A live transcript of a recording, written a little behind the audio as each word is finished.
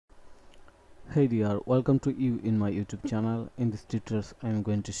Hey dear, welcome to you in my YouTube channel. In this tutorial I am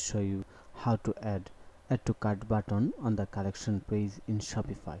going to show you how to add to cart button on the collection page in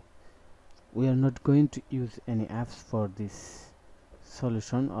Shopify. We are not going to use any apps for this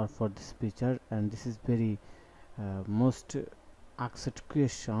solution or for this feature, and this is very most asked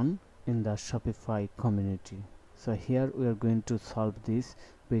question in the Shopify community. So here we are going to solve this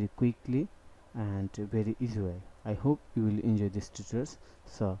very quickly and very easy way. I hope you will enjoy this tutorial.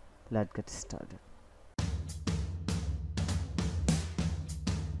 So let's get started.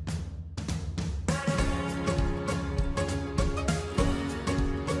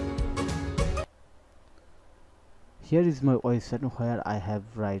 Here is my website where I have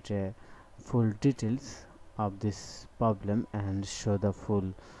write full details of this problem and show the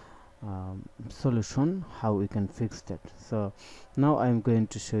full solution how we can fix that. So now I am going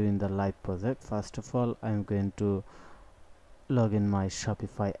to show you in the live project. First of all, I am going to log in my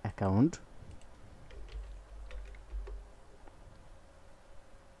Shopify account.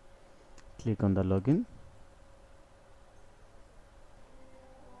 Click on the login.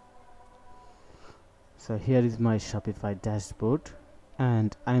 So here is my Shopify dashboard,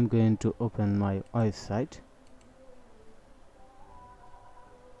 and I'm going to open my website.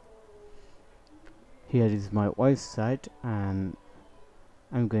 Here is my website, and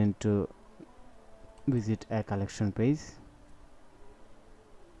I'm going to visit a collection page.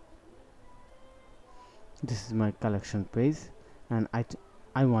 This is my collection page, and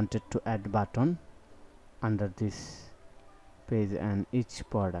I wanted to add button under this page and each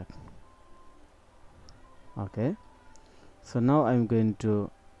product. Okay, so now I'm going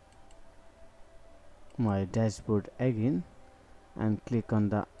to my dashboard again and click on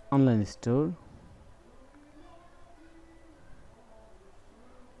the online store.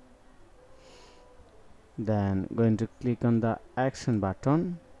 Then going to click on the action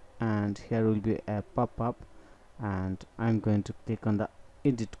button, and here will be a pop-up, and I'm going to click on the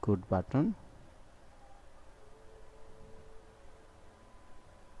edit code button.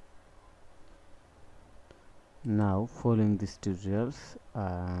 Now following these tutorials,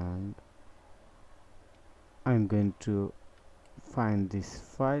 and I'm going to find this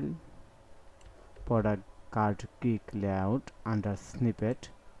file, product card quick layout, under snippet.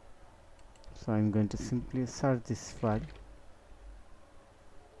 So I'm going to simply search this file.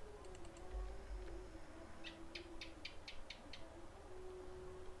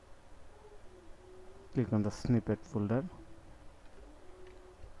 Click on the snippet folder.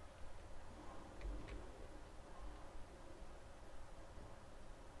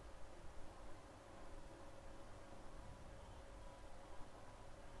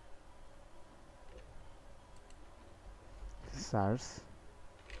 Search.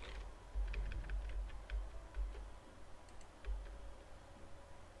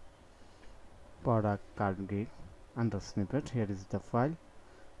 Product card gig under snippet. Here is the file,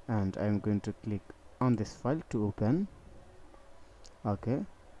 and I'm going to click on this file to open. Okay,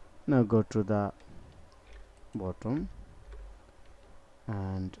 now go to the bottom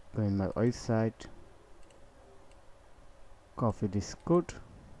and go in my website, copy this code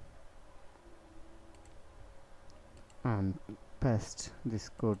and paste this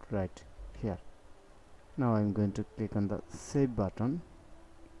code right here. Now I'm going to click on the save button.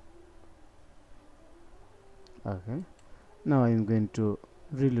 Okay, now I'm going to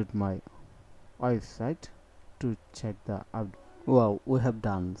reload my website to check the update. Wow, we have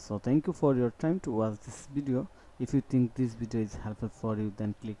done. So thank you for your time to watch this video. If you think this video is helpful for you,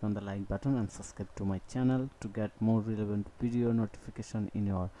 then click on the like button and subscribe to my channel to get more relevant video notification in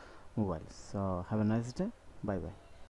your mobile. So have a nice day. Bye bye.